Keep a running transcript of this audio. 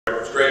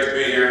It's great to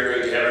be here,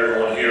 great to have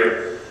everyone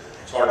here.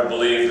 It's hard to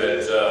believe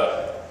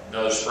that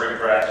another spring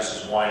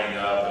practice is winding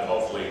up, and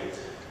hopefully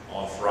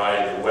on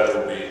Friday the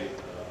weather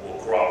will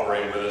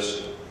cooperate with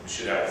us. We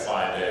should have a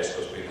fine day. It's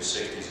supposed to be in the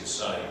 60s and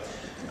sunny.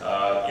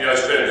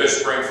 It's been a good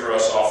spring for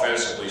us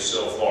offensively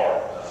so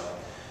far.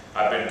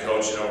 I've been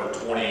coaching over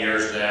 20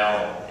 years now,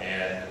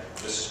 and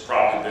this has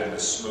probably been the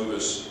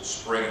smoothest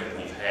spring that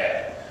we've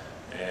had.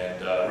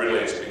 And really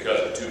it's because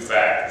of two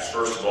factors.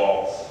 First of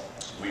all,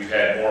 we've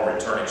had more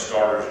returning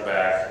starters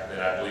back than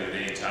I believe at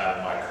any time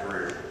in my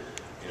career.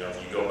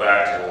 If you go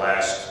back to the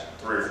last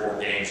 3 or 4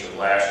 games of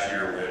last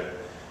year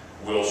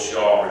when Will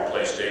Shaw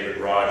replaced David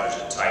Rogers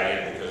at tight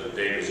end because of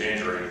David's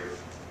injury,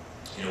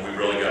 we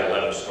really got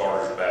 11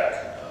 starters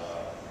back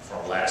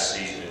from last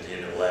season at the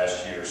end of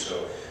last year.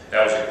 So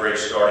that was a great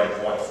starting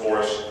point for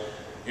us.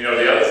 The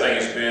other thing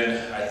has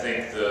been, I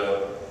think,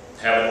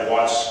 having the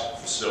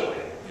Watts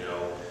facility.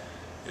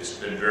 It's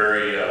been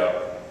very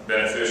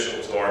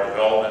beneficial to our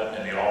development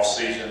in the off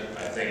season.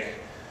 I think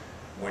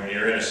when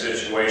you're in a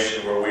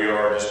situation where we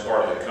are in this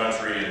part of the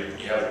country and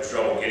you have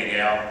trouble getting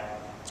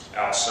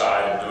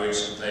outside and doing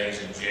some things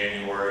in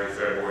January,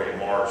 February,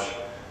 March,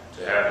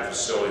 to have a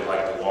facility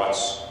like the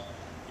Watts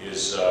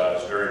is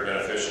very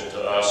beneficial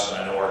to us.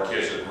 And I know our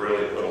kids have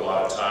really put a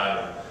lot of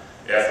time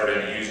and effort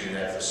into using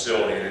that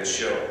facility, and it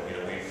showed.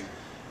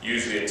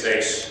 Usually it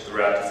takes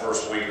throughout the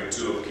first week or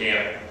 2 of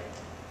camp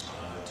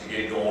to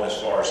get going as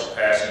far as the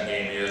passing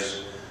game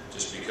is,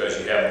 just because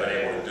you haven't been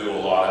able to do a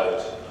lot of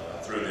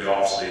it through the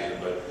off season.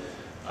 But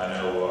I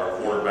know our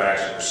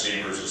quarterbacks and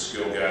receivers and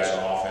skill guys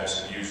on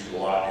offense have used it a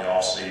lot in the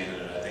off season,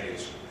 and I think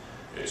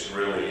it's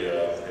really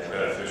been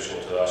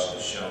beneficial to us and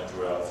it's shown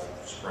throughout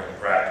spring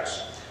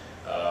practice.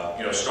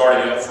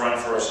 Starting up front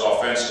for us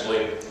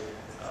offensively,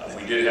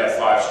 we did have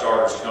 5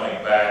 starters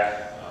coming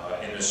back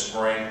in the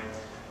spring.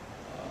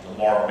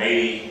 Lamar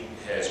Mady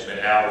has been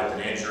out with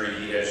an injury.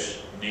 He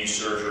has knee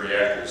surgery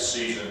after the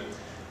season,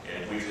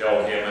 and we've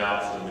held him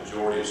out for the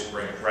majority of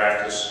spring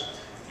practice.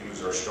 He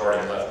was our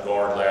starting left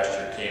guard last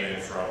year, came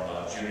in from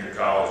junior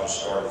college and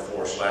started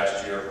for us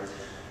last year.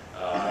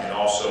 And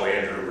also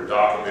Andrew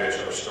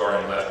Radakovich, our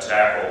starting left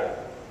tackle,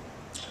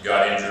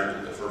 got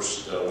injured the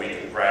first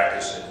week of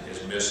practice and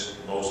has missed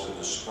most of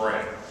the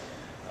spring.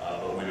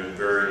 But we've been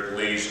very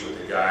pleased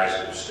with the guys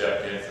that have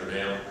stepped in for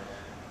them.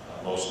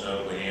 Most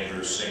notably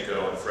Andrew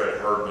Cinco and Fred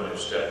Herdman have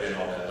stepped in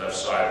on that left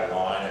side of the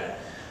line.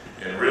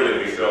 And really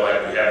we feel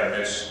like we haven't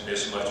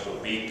missed much of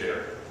a beat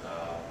there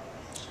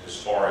as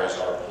far as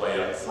our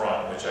play up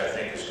front, which I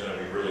think is going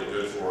to be really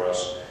good for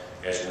us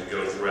as we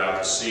go throughout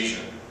the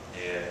season.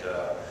 And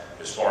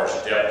as far as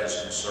depth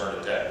is concerned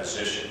at that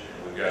position,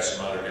 we've got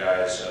some other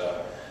guys.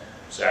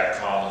 Zach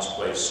Collins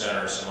played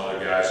center. Some other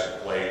guys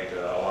have played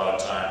a lot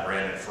of time.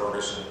 Brandon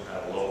Ferguson, kind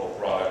of a local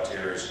product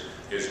here,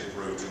 has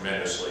improved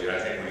tremendously. I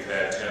think we've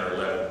had 10 or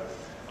 11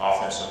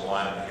 offensive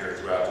linemen here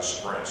throughout the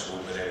spring, so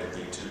we've been able to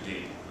be too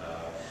deep.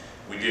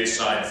 We did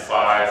sign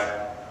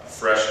 5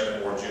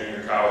 freshmen or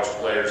junior college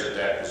players at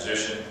that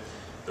position.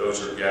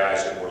 Those are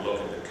guys that we're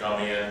looking to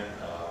come in.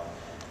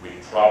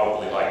 We'd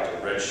probably like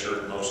to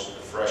redshirt most of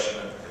the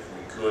freshmen if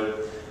we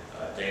could.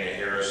 Dana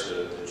Harris,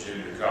 the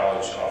junior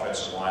college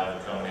offensive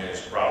lineman coming in,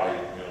 is probably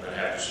going to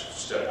have to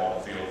step on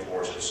the field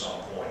for us at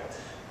some point.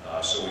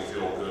 So we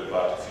feel good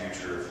about the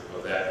future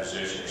of that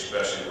position,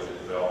 especially with the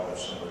development of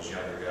some of those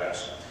younger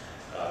guys.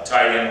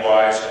 Tight end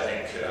wise, I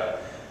think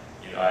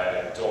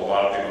I told a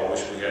lot of people I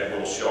wish we had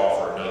Will Shaw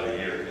for another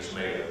year. He's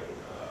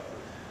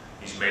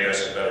made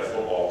us a better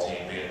football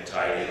team being a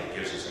tight end. He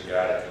gives us a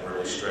guy that can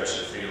really stretch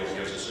the field. He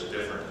gives us a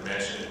different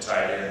dimension at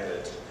tight end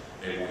that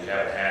maybe we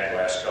haven't had the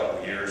last couple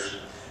of years.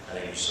 I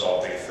think you saw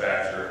a big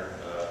factor.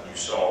 You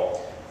saw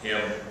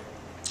him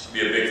be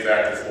a big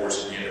factor for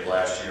us at the end of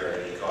last year. I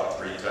think he caught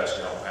 3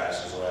 touchdown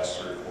passes the last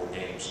 3 or 4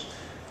 games.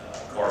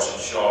 Carson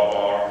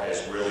Shawbar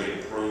has really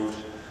improved,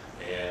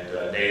 and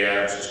Nate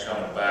Adams is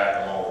coming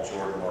back along with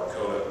Jordan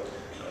Marcota,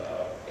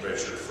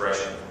 redshirt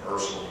freshman from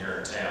Ursuline here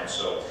in town.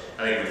 So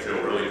I think we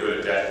feel really good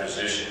at that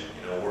position.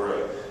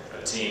 We're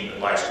a team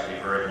that likes to be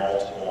very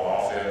multiple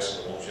on offense,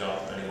 and we'll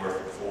jump anywhere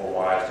from 4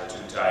 wide to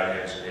 2 tight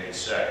ends at any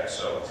second.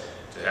 So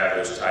to have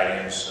those tight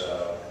ends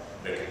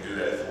that can do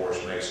that for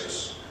us makes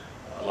us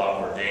a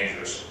lot more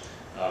dangerous.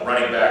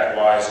 Running back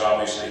wise,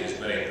 obviously, has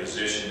been a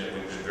position that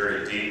we've been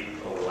very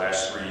deep over the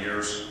last 3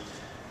 years.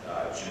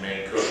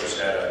 Jermaine Cook has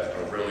had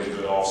a really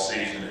good off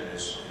season and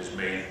has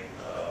made,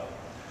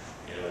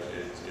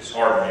 it's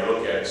hard when you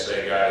look at it and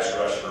say guys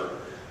rushed for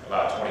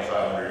about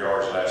 2,500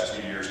 yards the last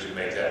 2 years to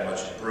make that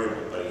much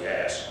improvement, but he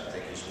has. I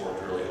think he's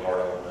worked really hard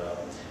on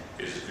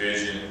his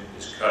vision,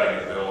 his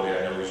cutting ability.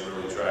 I know he's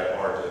really tried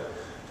hard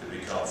to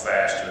become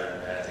faster,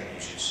 and I think you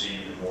should see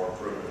even more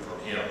improvement from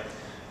him.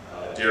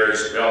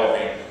 Darius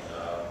Bellamy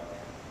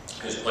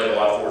has played a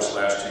lot for us the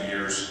last 2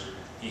 years.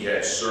 He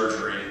had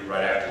surgery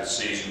right after the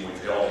season.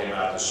 We've held him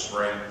out this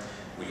spring.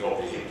 We hope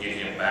to get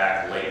him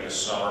back late in the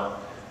summer,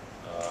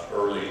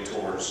 early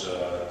towards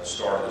the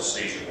start of the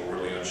season. We're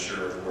really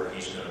unsure of where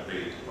he's going to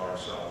be to learn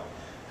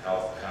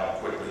how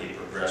quickly he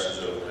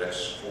progresses over the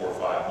next 4 or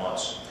 5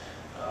 months.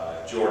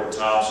 Jordan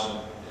Thompson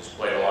has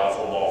played a lot of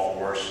football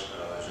for us.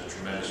 He's a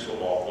tremendous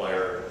football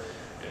player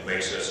and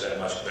makes us that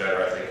much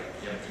better. I think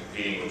him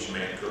competing with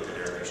Jermaine Cook in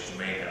there makes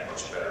Jermaine that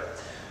much better.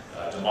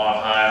 Damon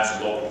Himes,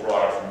 a local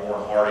product from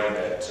Warren Harding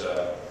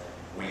that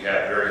we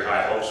have very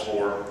high hopes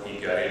for. He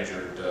got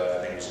injured, I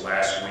think it was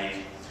last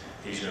week.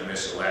 He's going to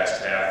miss the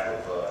last half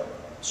of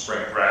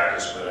spring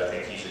practice, but I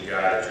think he's a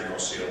guy that you're going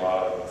to see a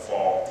lot of in the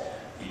fall.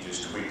 He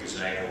just tweaked his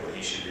ankle, but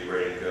he should be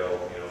ready to go.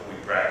 You know, if we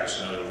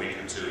practice another week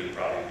or two, he'd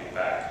probably be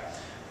back.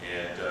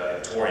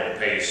 And Torian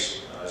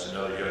Pace is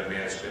another young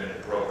man that's been in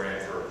the program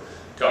for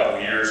a couple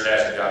of years,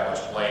 hasn't got much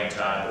playing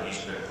time, but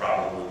he's been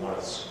probably one of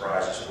the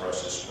surprises for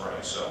us this spring.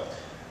 So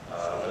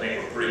I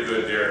think we're pretty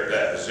good there at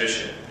that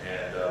position,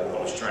 and we're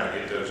always trying to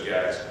get those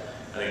guys.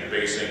 I think the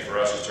biggest thing for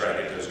us is trying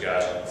to get those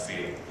guys on the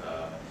field.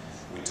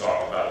 We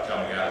talked about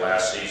coming out of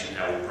last season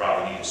how we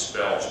probably need to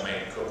spell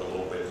Jermaine Cook a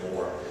little bit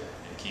more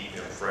and keep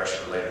him fresh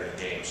for later in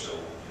the game. So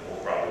we'll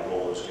probably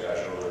roll those guys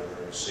earlier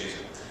during the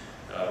season.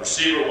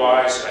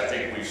 Receiver-wise, I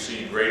think we've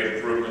seen great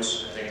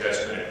improvements. I think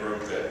that's been a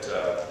group that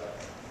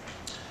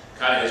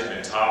kind of has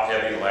been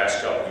top-heavy the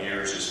last couple of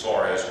years as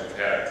far as we've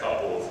had a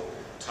couple of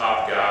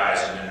top guys,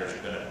 and then there's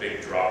been a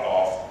big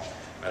drop-off.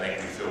 I think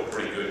we feel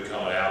pretty good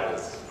coming out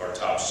with our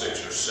top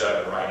 6 or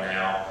 7 right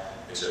now.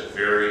 It's a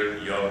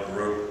very young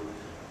group.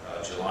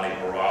 Jelani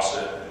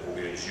Barasa will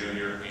be a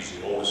junior. He's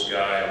the oldest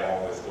guy,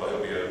 along with, well,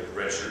 he'll be a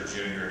redshirt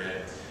junior. And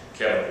then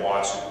Kevin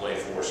Watts, who played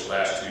for us the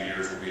last 2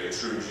 years, will be a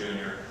true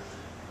junior.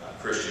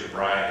 Christian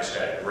Bryant has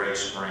had a great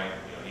spring.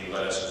 You know, he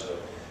led us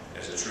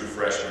as a true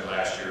freshman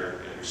last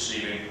year in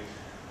receiving.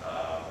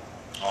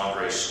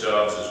 Andre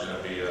Stubbs is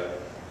going to be a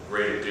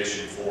great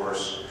addition for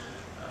us.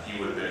 He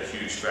would have been a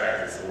huge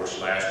factor for us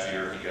last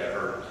year. He got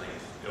hurt, I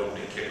think, the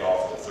opening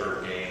kickoff of the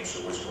 3rd game,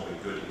 so it's going to be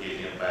good to get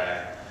him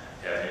back.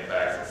 Have him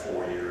back for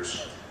 4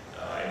 years.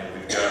 And then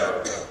we've got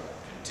our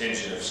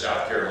contingent of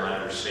South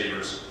Carolina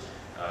receivers,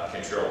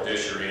 Kentrell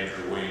Disher,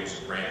 Andrew Williams,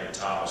 and Brandon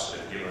Thomas,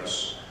 that have given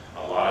us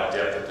a lot of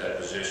depth at that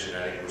position.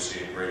 I think we're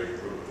seeing great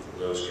improvement for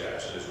those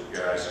guys. Those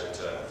are guys that,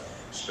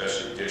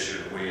 especially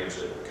Disher and Williams,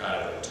 that were kind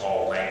of a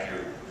taller,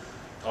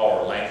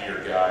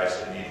 lankier guys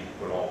that needed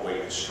to put on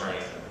weight and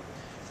strength.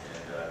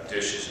 And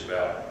Dish is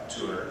about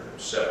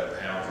 207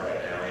 pounds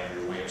right now.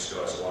 Andrew Williams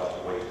still has a lot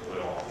of weight to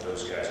put on. But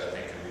those guys, I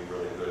think, can be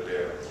really good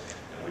there.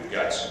 We've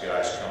got some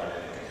guys coming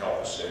in that can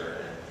help us there.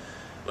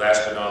 And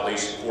last but not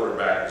least, the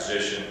quarterback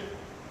position.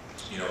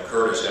 You know,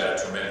 Curtis had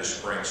a tremendous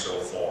spring so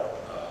far,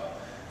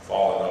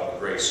 following up a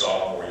great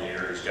sophomore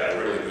year. He's got a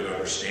really good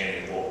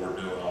understanding of what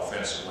we're doing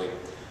offensively,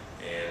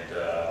 and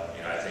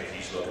you know, I think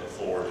he's looking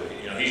forward to.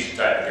 You know, he's the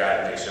type of guy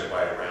that makes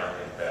everybody around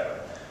him better.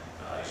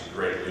 He's a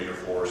great leader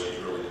for us. He's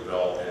really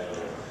developed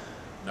into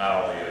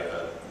not only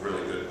a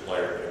really good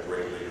player, but a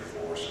great leader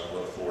for us. I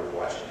look forward to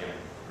watching him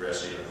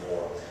progress even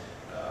more.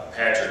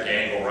 Patrick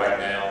Angle right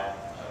now,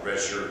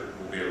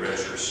 will be a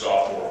redshirt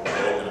sophomore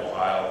from Logan,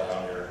 Ohio,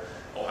 down near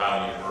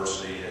Ohio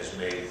University. Has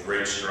made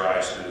great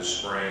strides through the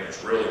spring.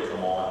 It's really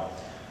come on,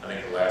 I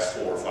think, the last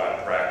 4 or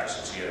 5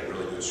 practices. He had a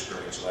really good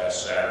scrimmage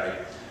last Saturday.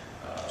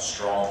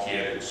 Strong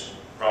kid. It's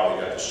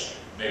probably got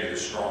maybe the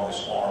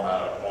strongest arm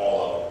out of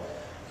all of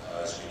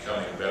them. Is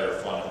becoming better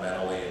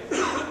fundamentally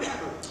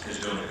and is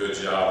doing a good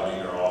job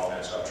leading our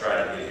offense. I've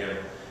tried to get him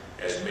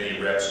as many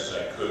reps as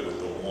I could with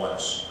the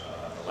ones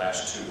the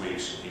last 2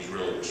 weeks, and he's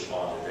really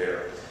responded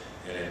there.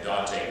 And then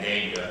Dante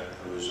Nania,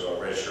 who's a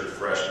redshirt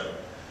freshman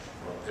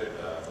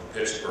from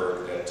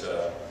Pittsburgh, that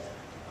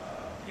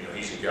you know,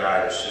 he's a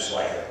guy that's just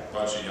like a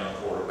bunch of young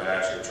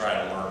quarterbacks. They're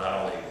trying to learn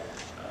not only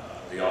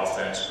the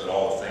offense, but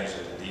all the things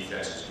that the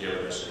defense has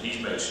given us. And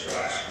he's made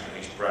strides. You know,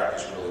 he's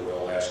practiced really well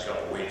the last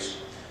couple of weeks.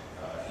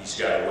 He's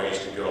got a ways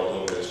to go a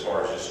little bit as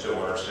far as just still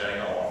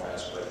understanding on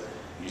offense, but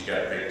he's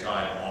got a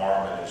big-time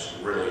arm and is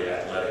really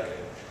athletic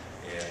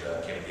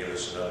and can give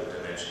us another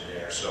dimension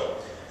there. So,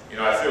 you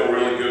know, I feel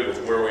really good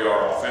with where we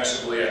are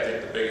offensively. I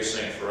think the biggest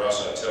thing for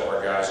us, I tell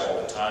our guys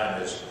all the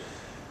time, is,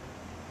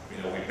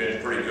 you know, we've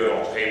been pretty good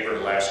on paper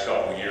the last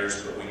couple of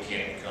years, but we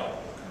can't become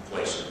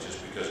complacent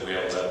just because we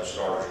have 11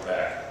 starters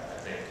back. I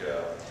think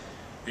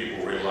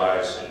people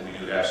realize that we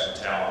do have some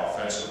talent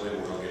offensively.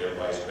 We're going to get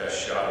everybody's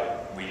best shot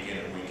at week in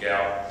and week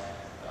out.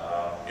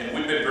 And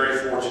we've been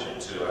very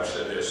fortunate, too. I've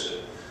said this,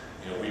 that,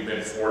 you know, we've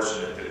been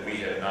fortunate that we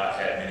have not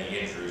had many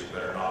injuries,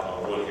 better knock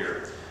on wood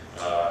here,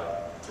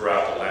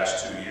 throughout the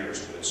last 2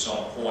 years. But at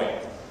some point,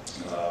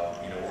 you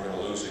know, we're going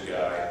to lose a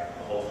guy.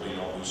 Hopefully you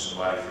don't lose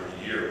somebody for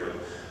the year, but,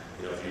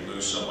 you know, if you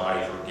lose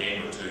somebody for a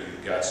game or two,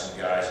 you've got some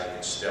guys that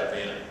can step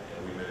in.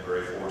 And we've been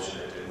very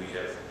fortunate that we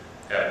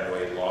haven't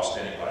really lost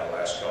anybody the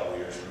last couple of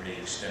years for any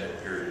extended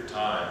period of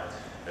time.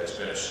 That's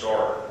been a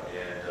start.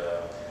 And,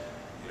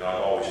 you know,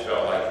 I've always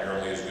felt like you're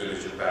only as good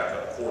as your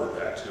backup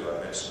quarterback, too. I've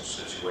been in some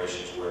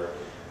situations where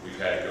we've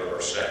had to go to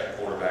our second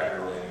quarterback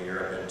early in the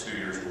year. I've been in 2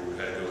 years where we've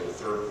had to go to the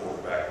third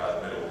quarterback by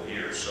the middle of the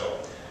year. So,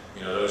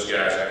 you know, those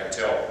guys, I can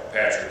tell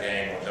Patrick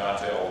Gang and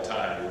Dante all the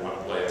time, they want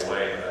to play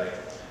away, but I think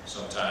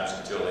sometimes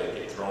until they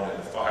get thrown in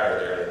the fire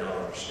there, they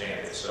don't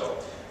understand it. So,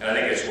 and I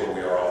think that's where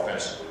we are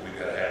offensively. We've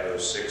got to have those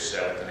those 6th,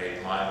 7th, and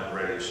 8th linemen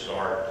ready to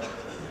start.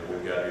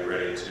 We've got to be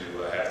ready to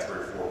have 3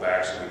 or 4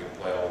 backs that we can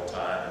play all the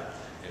time,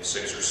 and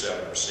 6 or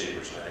 7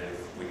 receivers. I think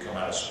if we come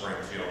out of spring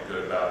feeling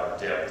good about our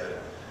depth, then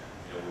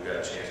we've got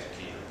a chance to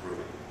keep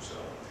improving. So,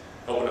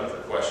 open up for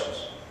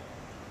questions.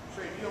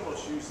 Shane, you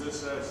almost use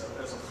this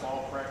as a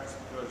fall practice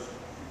because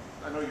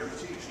I know you're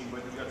teaching,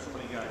 but you've got so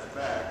many guys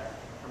back.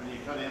 I mean, you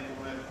kind of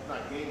implement,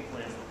 not game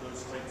plans, but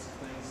those types of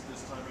things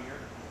this time of year?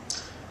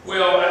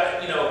 Well,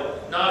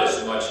 not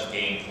as much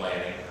game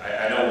planning.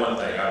 I know one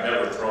thing, I've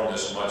never thrown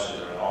this much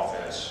as an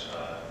offense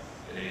at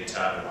any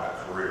time in my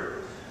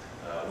career.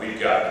 We've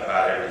gotten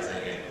about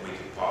everything in we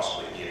could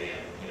possibly get in.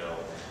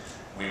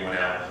 We went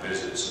out and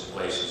visited some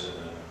places in the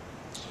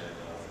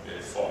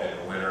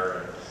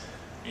winter.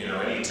 And,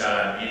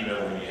 anytime, even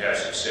though when you have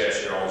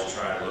success, you're always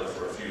trying to look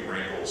for a few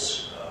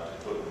wrinkles to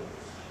put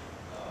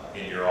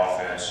in your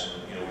offense.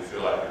 And, we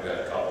feel like we've got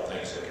a couple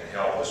things that can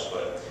help us,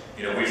 but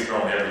we've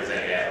thrown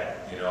everything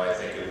at them. I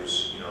think it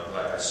was,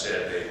 like I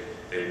said,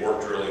 they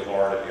worked really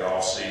hard at the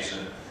off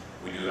season.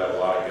 We do have a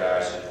lot of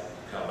guys that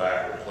come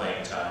back with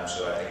playing time,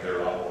 so I think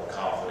they're a lot more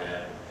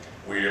confident.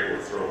 We're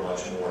able to throw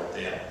much more at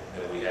them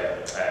than we have in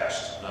the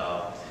past.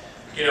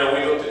 We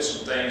looked at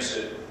some things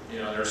that,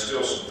 there's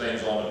still some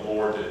things on the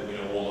board that,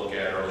 we'll look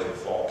at early in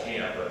fall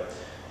camp, but,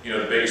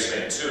 the biggest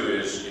thing too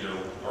is,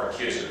 our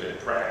kids have been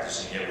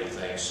practicing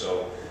everything,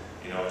 so,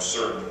 in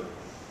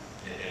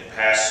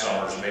past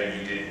summers, maybe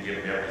you didn't give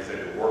them everything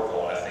to work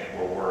on. I think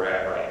where we're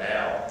at right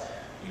now,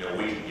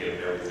 we can give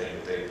them everything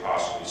that they've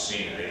possibly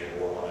seen and they can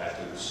work on that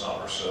through the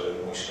summer, so that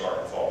when we start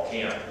in fall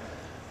camp,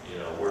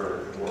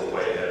 we're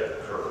way ahead of the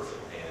curve.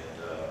 And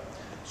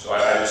so I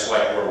just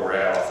like where we're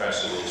at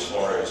offensively as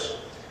far as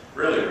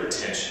really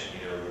retention,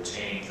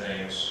 retaining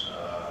things.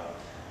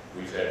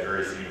 We've had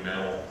very few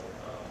mental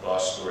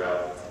busts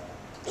throughout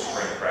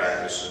spring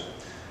practice,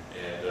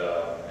 and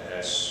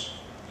that's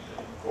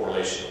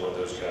correlation to what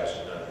those guys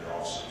have done in the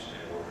offseason.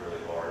 They worked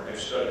really hard, and they've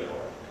studied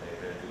hard, and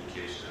they've been good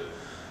kids to,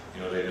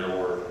 they know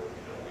we're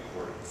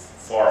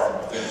far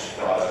from a finished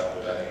product,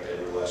 but I think they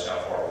realize how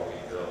far we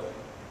can go.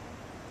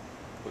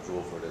 Coach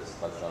Wolford has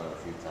touched on it a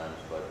few times,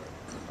 but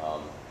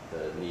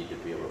the need to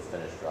be able to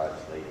finish drives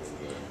late in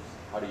games.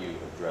 How do you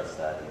address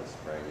that in the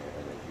spring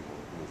and as you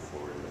move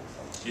forward in the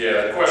summer?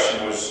 Yeah, the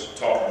question was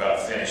talking about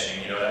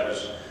finishing. That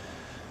was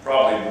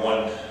probably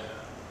one,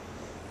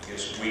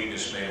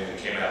 weakness maybe when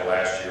we came out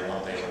last year.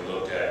 One thing we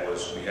looked at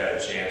was we had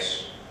a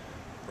chance,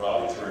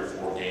 probably 3 or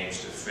 4 games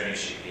to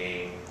finish a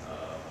game.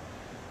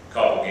 A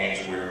couple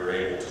games we were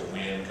able to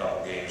win, a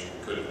couple games we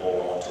couldn't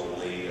hold on to a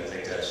lead. I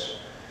think that's,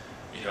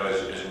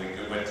 as we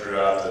went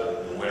throughout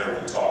the winter,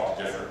 we talked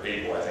to different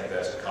people. I think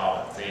that's a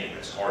common theme.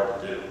 It's hard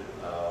to do.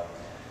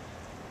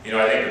 I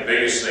think the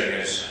biggest thing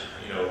is,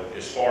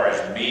 as far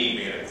as me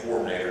being a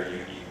coordinator,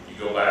 you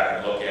go back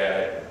and look at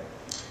it.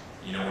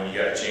 When you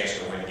got a chance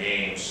to win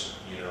games,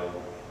 you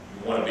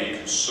want to be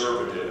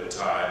conservative at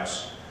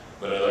times,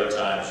 but other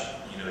times,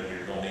 you're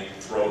going to need to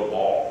throw the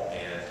ball.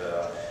 And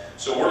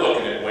so we're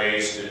looking at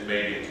ways that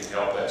maybe it can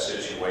help that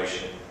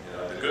situation.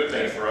 The good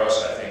thing for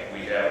us, I think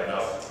we have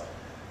enough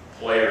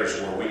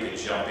players where we could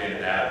jump in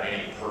and out of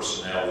any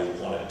personnel we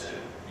wanted to.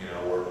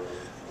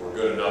 We're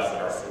good enough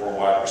in our 4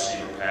 wide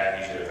receiver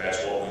package that if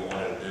that's what we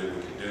wanted to do,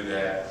 we could do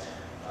that.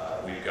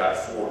 We've got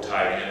 4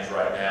 tight ends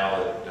right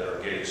now that are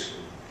getting some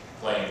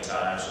playing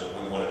time, so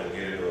if we wanted to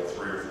get into a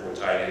 3 or 4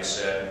 tight end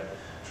set and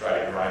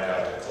try to grind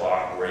out the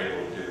clock, we're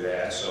able to do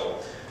that. So,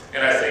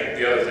 and I think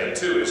the other thing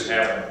too is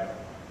having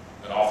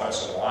an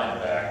offensive line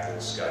back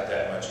that's got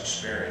that much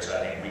experience. I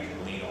think we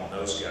can lean on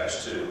those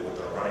guys too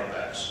with our running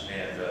backs.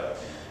 And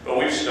but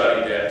we've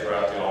studied that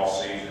throughout the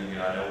off season.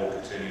 I know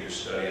we'll continue to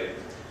study it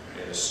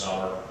in the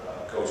summer.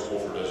 Coach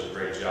Wolford does a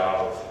great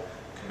job of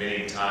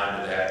committing time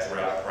to that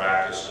throughout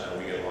practice. I know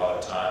we get a lot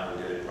of time.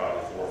 We did it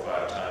probably 4 or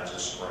 5 times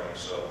this spring.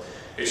 So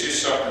it's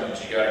just something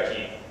that you got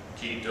to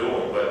keep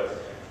doing. But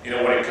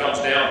when it comes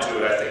down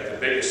to it, I think the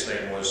biggest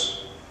thing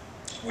was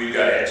we've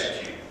got to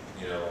execute.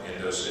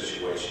 In those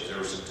situations, there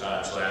were some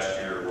times last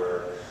year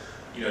where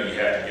you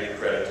have to give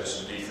credit to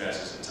some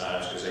defenses at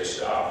times because they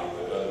stopped you.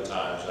 But other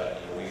times,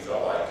 we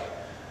felt like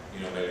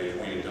maybe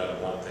if we had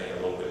done one thing a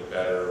little bit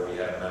better, we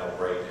had a mental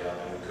breakdown,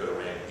 then we could have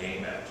ran the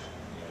game out.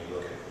 You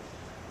look at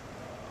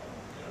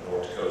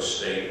North Dakota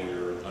State, we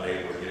were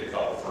unable to get a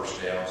couple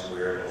first downs, and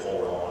we were able to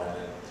hold on. And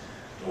then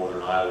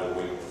Northern Iowa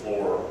the week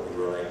before, we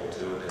were unable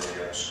to, and then we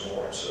got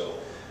scoring. So,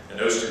 and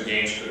those 2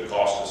 games could have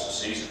cost us the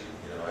season.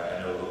 I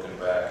know looking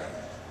back,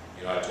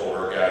 I told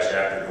our guys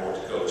after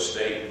North Dakota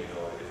State,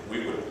 if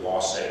we would have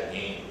lost that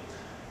game,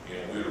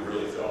 we would have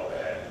really felt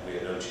bad. We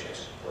had no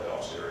chance in the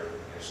playoffs there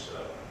against the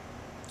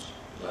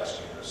last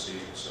game of the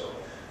season. So,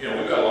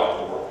 we've got a lot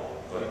to work on,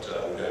 but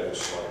we've got a good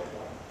starting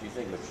point. Do you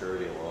think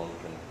maturity alone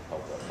can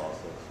help that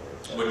process?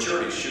 Or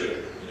maturity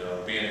should.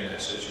 Being in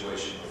that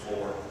situation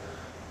before,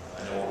 I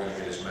know we're going to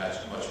get as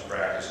much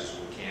practice as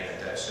we can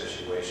at that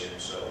situation.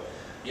 So,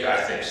 yeah,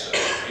 I think so.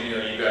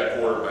 You've got a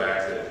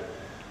quarterback that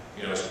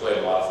has played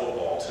a lot of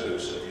football too,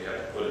 so if you have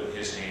to put it in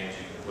his hands,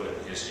 you can put it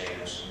in his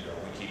hands.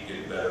 We keep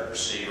getting better at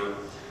receiver.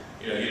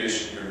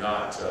 you're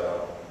not,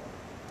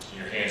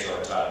 your hands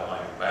aren't tied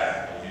behind your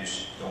back. You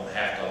just don't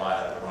have to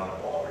line up and run the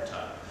ball every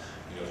time.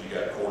 If you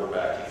got a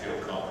quarterback you feel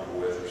comfortable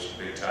with, or some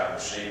big time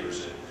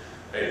receivers that,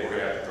 hey, we're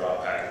going to have to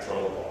drop back and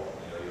throw the ball.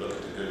 You look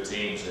at the good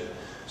teams that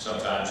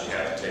sometimes you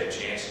have to take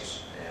chances.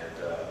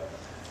 And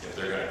if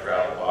they're going to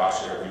crowd the box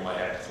there, we might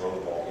have to throw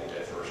the ball, get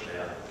that first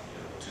down,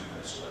 2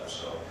 minutes left.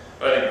 So,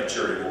 but I think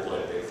maturity will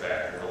play a big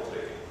factor.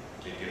 Hopefully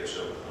they can get us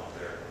over the hump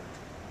there.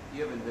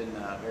 You haven't been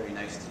very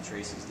nice to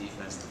Tracy's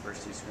defense the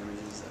first 2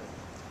 scrimmages.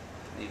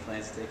 Any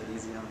plans to take it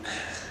easy on them?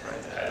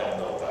 I don't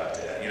know about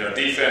that.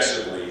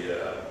 Defensively,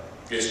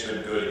 it's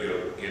been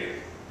good to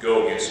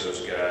go against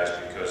those guys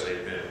because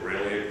they've been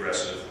really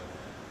aggressive,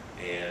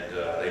 and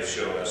they've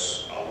shown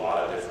us a lot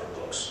of different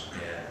looks.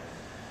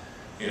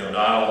 And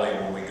not only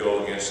when we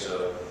go against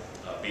a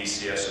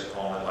BCS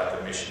opponent like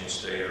a Michigan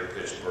State or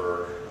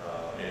Pittsburgh,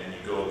 and you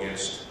go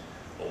against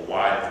a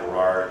wide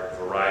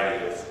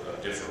variety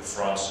of different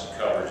fronts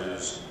and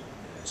coverages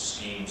and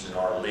schemes in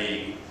our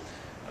league.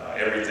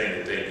 Everything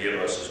that they give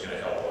us is going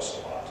to help us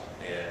a lot.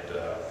 And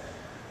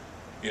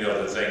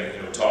the thing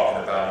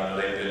talking about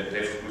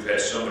we've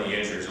had so many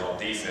injuries on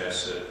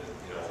defense that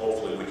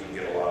hopefully we can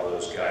get a lot of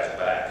those guys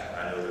back.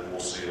 I know that we'll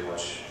see a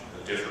much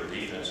different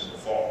defense in the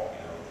fall.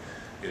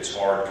 It's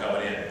hard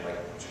coming in, like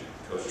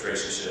Coach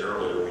Tracy said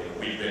earlier.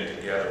 We've been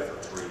together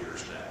for 3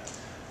 years now.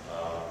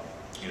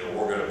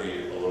 We're going to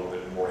be a little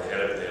bit more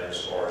ahead of them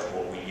as far as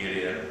what we get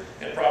in,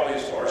 and probably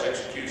as far as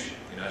execution.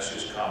 That's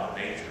just common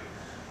nature.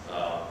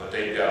 But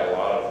we've got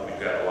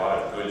a lot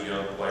of good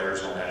young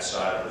players on that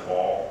side of the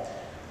ball.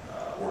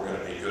 We're going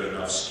to be good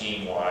enough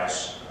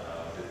scheme-wise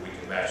that we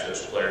can match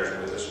those players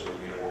with us. But,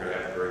 we're going to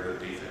have a very good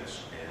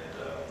defense.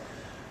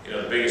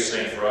 And the biggest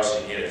thing for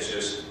us again is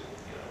just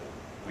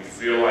we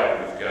feel like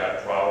we've got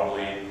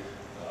probably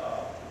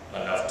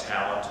enough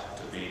talent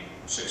to be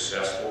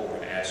successful. We're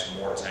going to add some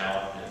more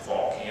talent in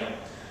fall camp.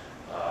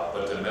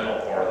 But the mental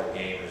part of the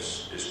game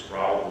is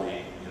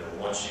probably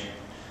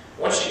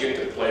once you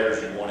get the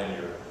players you want in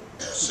your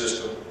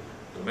system,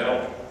 the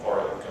mental part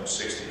of it becomes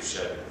 60 or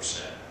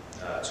 70%.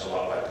 It's a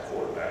lot like the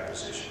quarterback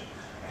position.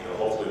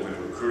 Hopefully we've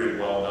recruited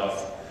well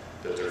enough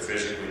that they're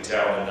physically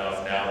talented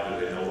enough now.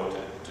 Do they know what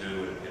to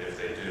do? And if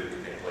they do,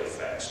 can they play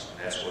fast?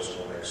 And that's what's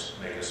going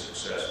to make us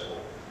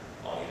successful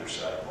on either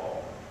side of the ball.